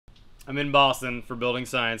I'm in Boston for building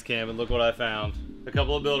science camp, and look what I found. A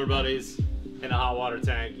couple of builder buddies and a hot water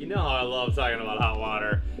tank. You know how I love talking about hot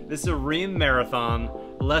water. This is a Rheem Marathon,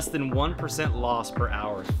 less than 1% loss per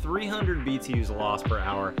hour, 300 BTUs loss per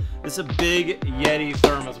hour. This is a big Yeti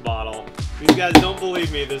thermos bottle. If you guys don't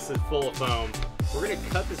believe me, this is full of foam. We're gonna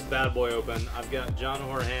cut this bad boy open. I've got John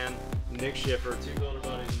Horhan, Nick Schiffer, two builder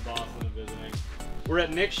buddies in Boston visiting. We're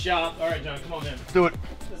at Nick's shop. All right, John, come on in. Let's do it.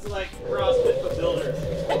 This is like CrossFit for builders.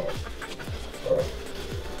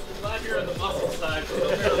 Glad you're on the muscle side. All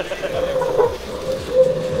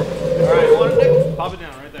right, want it, Nick? Pop it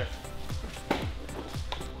down right there.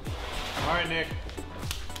 All right, Nick.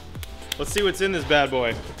 Let's see what's in this bad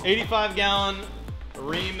boy. 85-gallon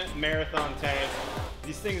Rheem Marathon tank.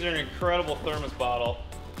 These things are an incredible thermos bottle.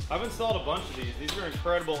 I've installed a bunch of these. These are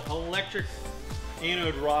incredible electric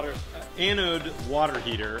anode water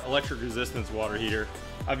heater, electric resistance water heater.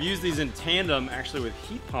 I've used these in tandem actually with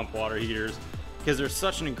heat pump water heaters because they're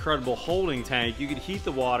such an incredible holding tank. You could heat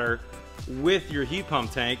the water with your heat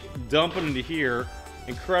pump tank, dump it into here.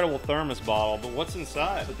 Incredible thermos bottle, but what's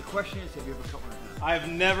inside? But the question is, have you ever cut one in half? I've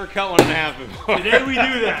never cut one in half before. Today we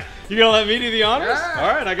do that. You gonna let me do the honors? Yeah. All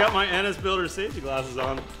right, I got my NS Builder safety glasses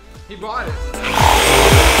on. He bought it.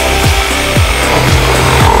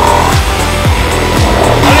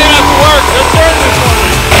 I didn't have to work. Just turn this for me.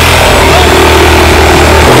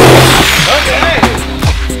 Okay.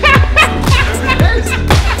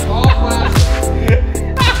 All plastic.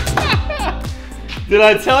 Did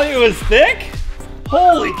I tell you it was thick?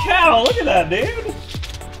 Holy cow, look at that, dude.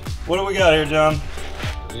 What do we got here, John?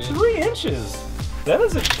 3 inches. That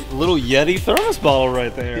is a little Yeti thermos bottle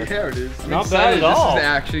right there. Yeah, it is. Not bad at all. This is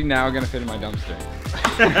actually now going to fit in my dumpster.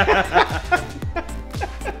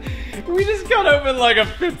 We just got open like a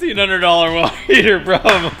 $1,500 water heater,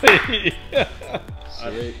 probably.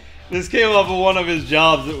 Sweet. This came off of one of his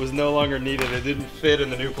jobs that was no longer needed. It didn't fit in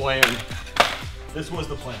the new plan. This was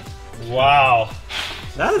the plan. Wow.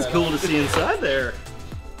 That is cool to see inside there.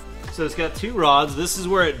 So it's got 2 rods. This is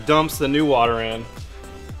where it dumps the new water in.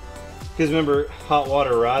 Because remember, hot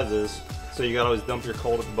water rises, so you gotta always dump your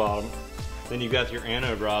cold at the bottom. Then you got your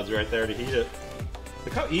anode rods right there to heat it.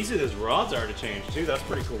 Look how easy those rods are to change too. That's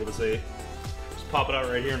pretty cool to see. Just pop it out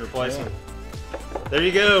right here and replace them. There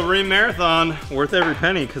you go, Rheem Marathon. Worth every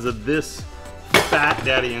penny because of this fat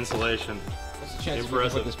daddy insulation. What's the chance we can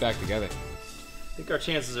put this back together? I think our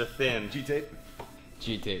chances are thin. G-tape.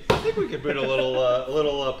 G-tape. I think we could put a little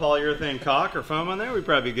polyurethane caulk or foam on there. We'd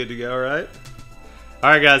probably be good to go, right? All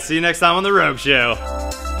right, guys. See you next time on The Rope Show.